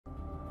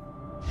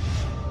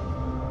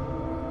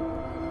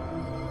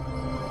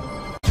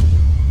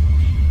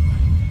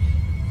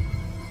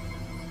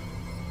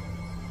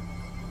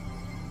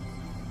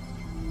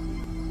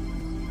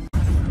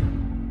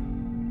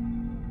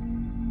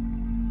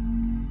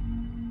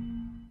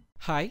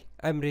Hi,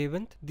 I'm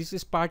Revanth. This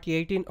is part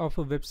 18 of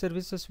a web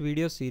services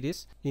video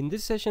series. In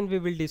this session we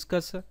will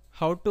discuss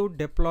how to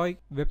deploy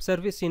web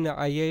service in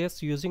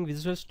IIS using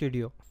Visual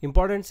Studio.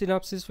 Important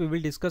synopsis we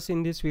will discuss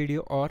in this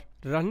video are: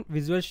 run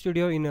Visual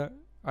Studio in a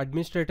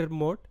administrator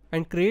mode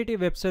and create a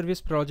web service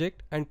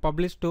project and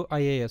publish to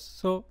IIS.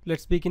 So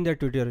let's begin the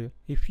tutorial.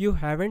 If you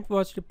haven't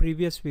watched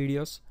previous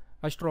videos,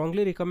 I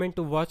strongly recommend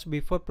to watch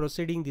before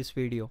proceeding this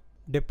video.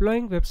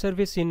 Deploying web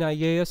service in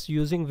IIS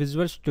using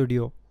Visual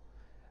Studio.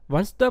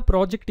 Once the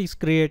project is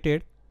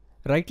created,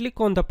 right click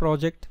on the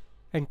project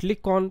and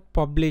click on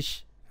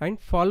publish and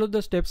follow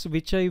the steps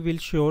which I will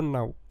show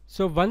now.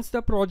 So once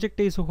the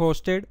project is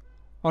hosted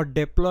or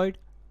deployed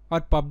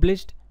or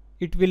published,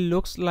 it will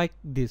looks like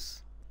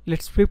this.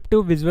 Let's flip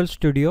to Visual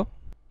Studio.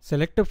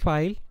 Select a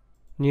file,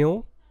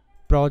 new,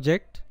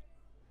 project.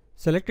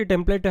 Select a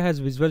template has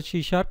Visual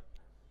C#.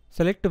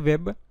 Select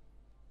web.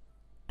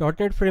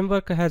 .NET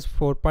Framework has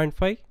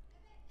 4.5.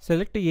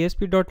 Select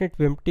ASP.NET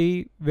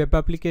Empty Web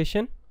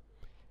Application.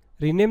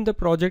 Rename the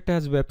project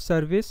as Web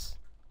Service.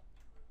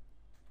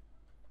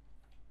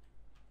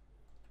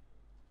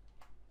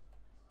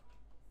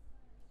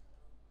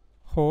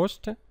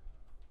 Host.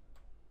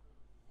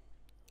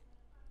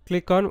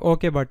 Click on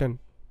OK button.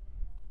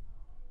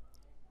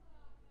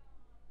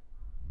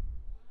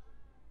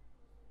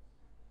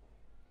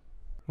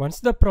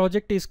 Once the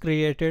project is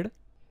created,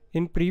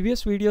 in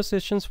previous video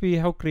sessions we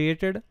have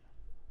created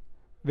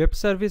web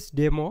service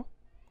demo.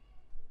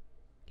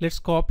 Let's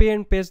copy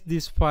and paste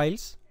these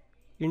files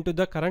into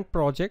the current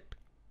project.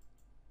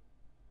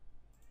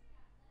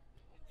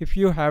 If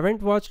you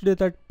haven't watched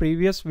that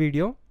previous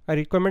video, I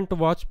recommend to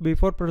watch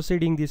before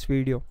proceeding this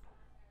video.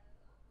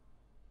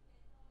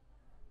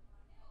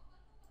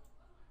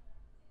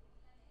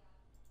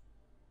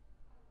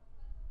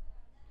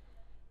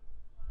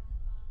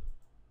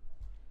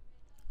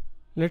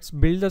 Let's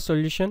build the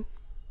solution.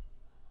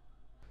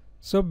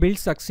 So build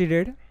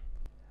succeeded.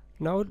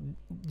 Now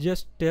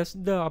just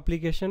test the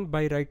application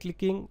by right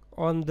clicking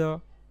on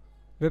the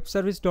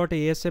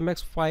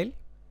webservice.asmx file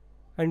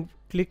and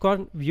click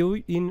on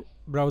view in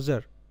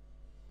browser.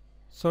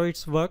 So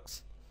it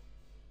works.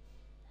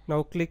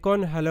 Now click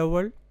on hello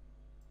world.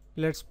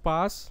 Let's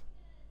pass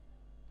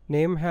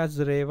name has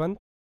Revanth.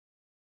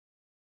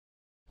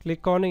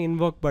 Click on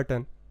invoke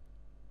button.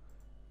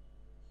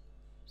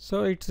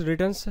 So it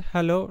returns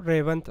hello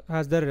Revanth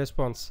as the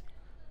response.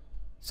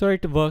 So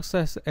it works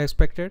as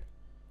expected,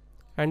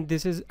 and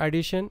this is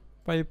addition.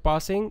 While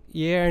passing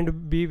a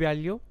and b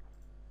value,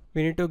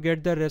 we need to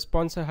get the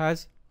response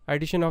as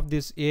addition of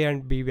this a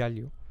and b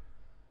value.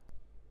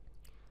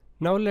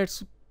 Now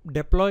let's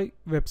deploy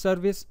web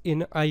service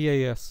in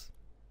IIS.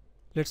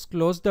 Let's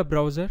close the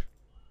browser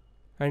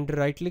and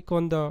right click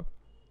on the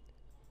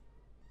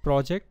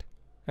project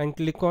and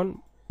click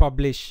on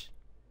publish.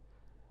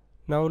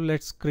 Now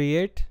let's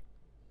create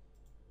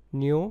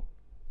new,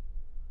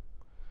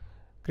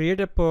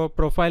 create a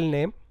profile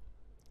name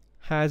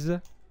has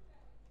a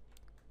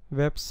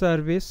web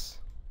service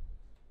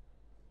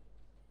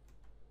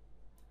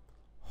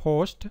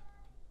host.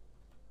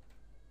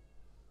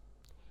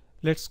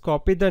 Let's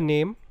copy the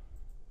name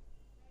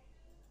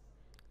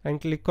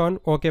and click on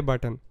OK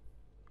button.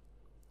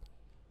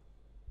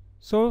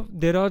 So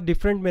there are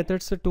different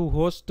methods to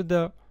host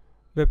the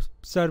web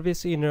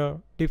service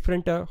in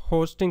different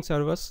hosting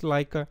servers.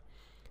 Like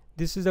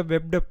this is a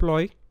web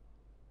deploy.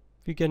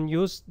 We can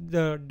use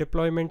the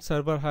deployment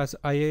server as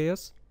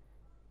IIS.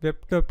 Web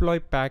deploy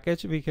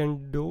package we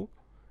can do,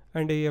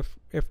 and a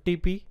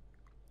FTP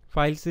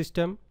file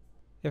system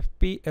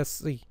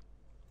FPSC.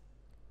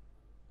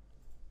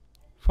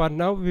 For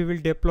now we will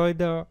deploy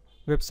the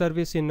web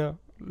service in a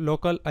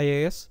local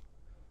IIS.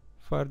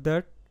 For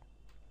that,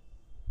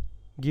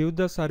 give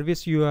the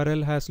service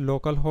URL as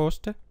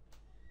localhost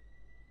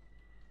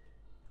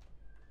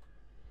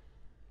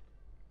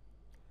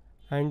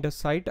and the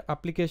site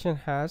application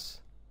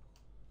has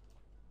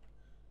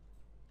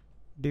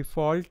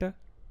default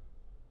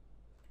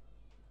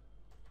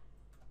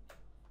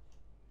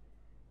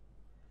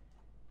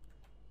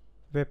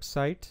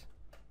website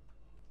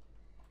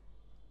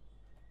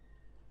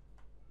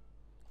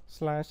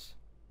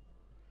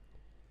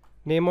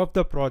 / name of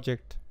the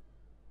project,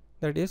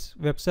 that is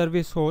web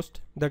service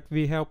host that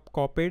we have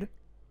copied,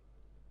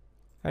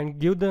 and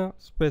give the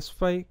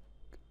specified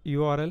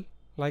URL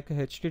like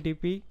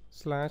http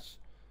 /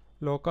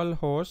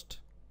 localhost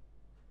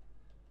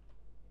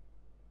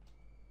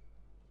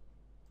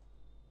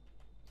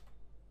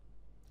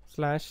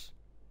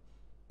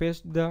 /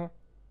 paste the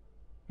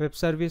web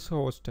service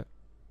host.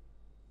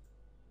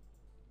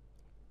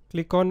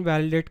 Click on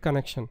validate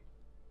connection.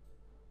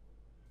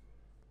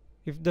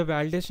 If the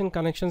validation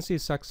connections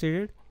is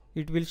succeeded,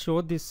 it will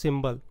show this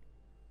symbol.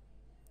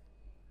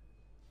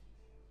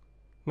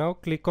 Now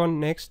click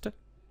on next.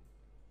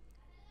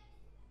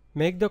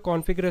 Make the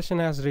configuration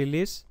as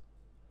release,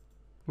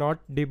 not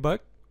debug,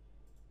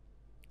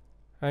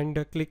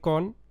 and click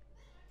on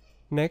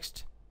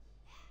next.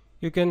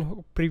 You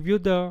can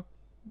preview the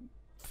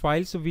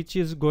files which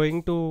is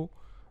going to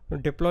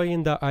deploy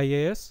in the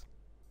IIS.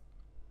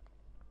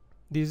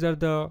 these are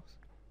the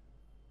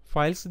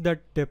files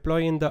that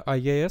deploy in the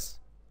IIS.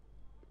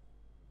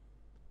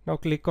 Now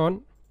click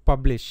on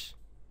publish.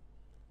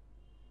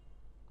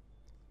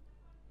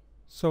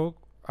 So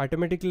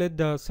automatically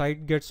the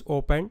site gets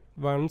opened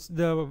once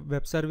the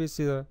web service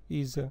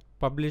is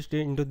published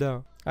into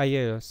the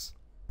IIS.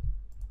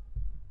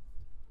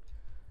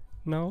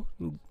 Now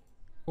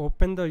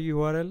open the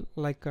URL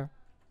like a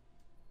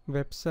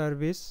web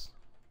service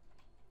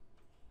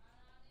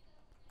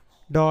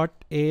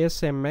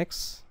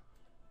 .asmx.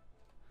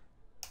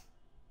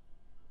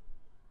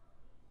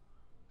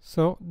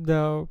 So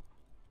the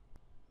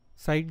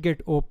site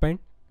get opened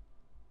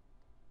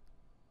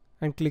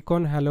and click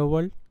on hello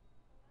world,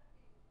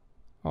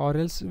 or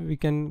else we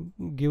can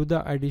give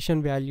the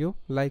addition value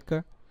like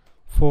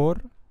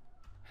 4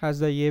 has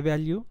the A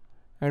value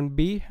and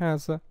B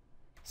has a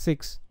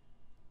 6.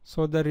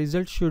 So the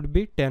result should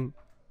be 10.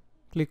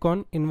 Click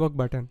on invoke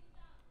button.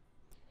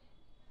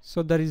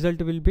 So the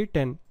result will be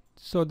 10.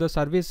 So the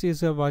service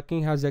is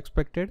working as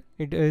expected.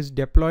 It is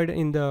deployed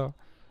in the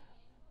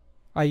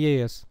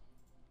IIS.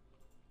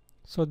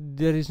 So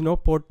there is no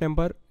port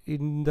number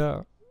in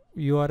the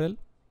URL.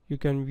 You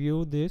can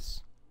view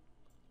this.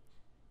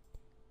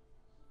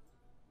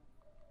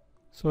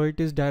 So it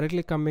is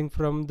directly coming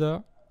from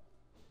the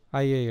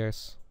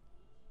IIS.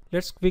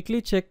 Let's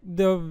quickly check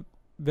the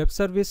web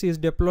service is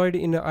deployed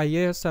in a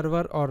IIS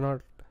server or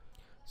not.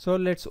 So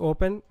let's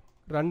open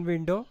run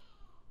window,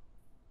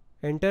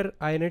 enter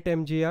inet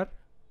mgr,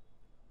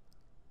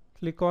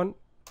 click on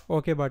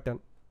OK button.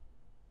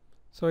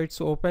 So it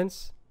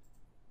opens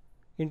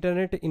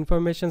Internet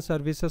Information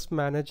Services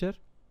Manager.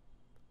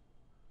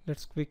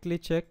 Let's quickly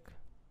check.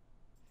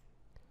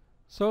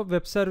 So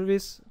web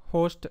service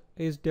host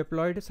is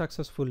deployed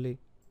successfully.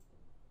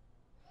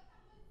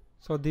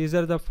 So these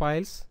are the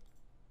files.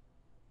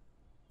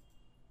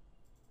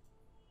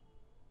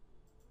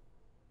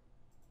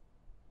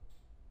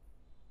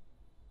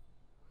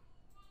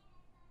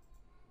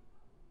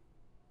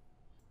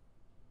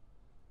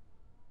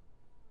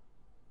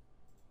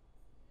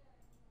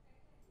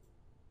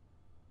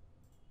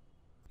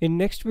 In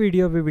next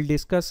video we will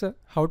discuss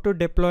how to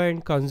deploy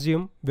and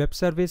consume web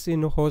service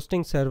in a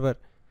hosting server,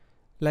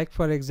 like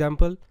for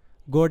example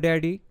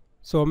GoDaddy,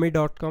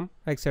 Somi.com,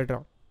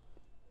 etc.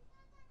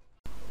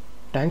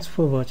 Thanks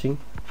for watching.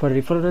 For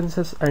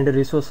references and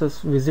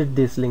resources, visit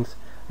these links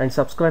and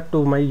subscribe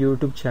to my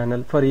YouTube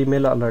channel for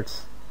email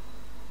alerts.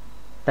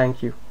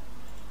 Thank you.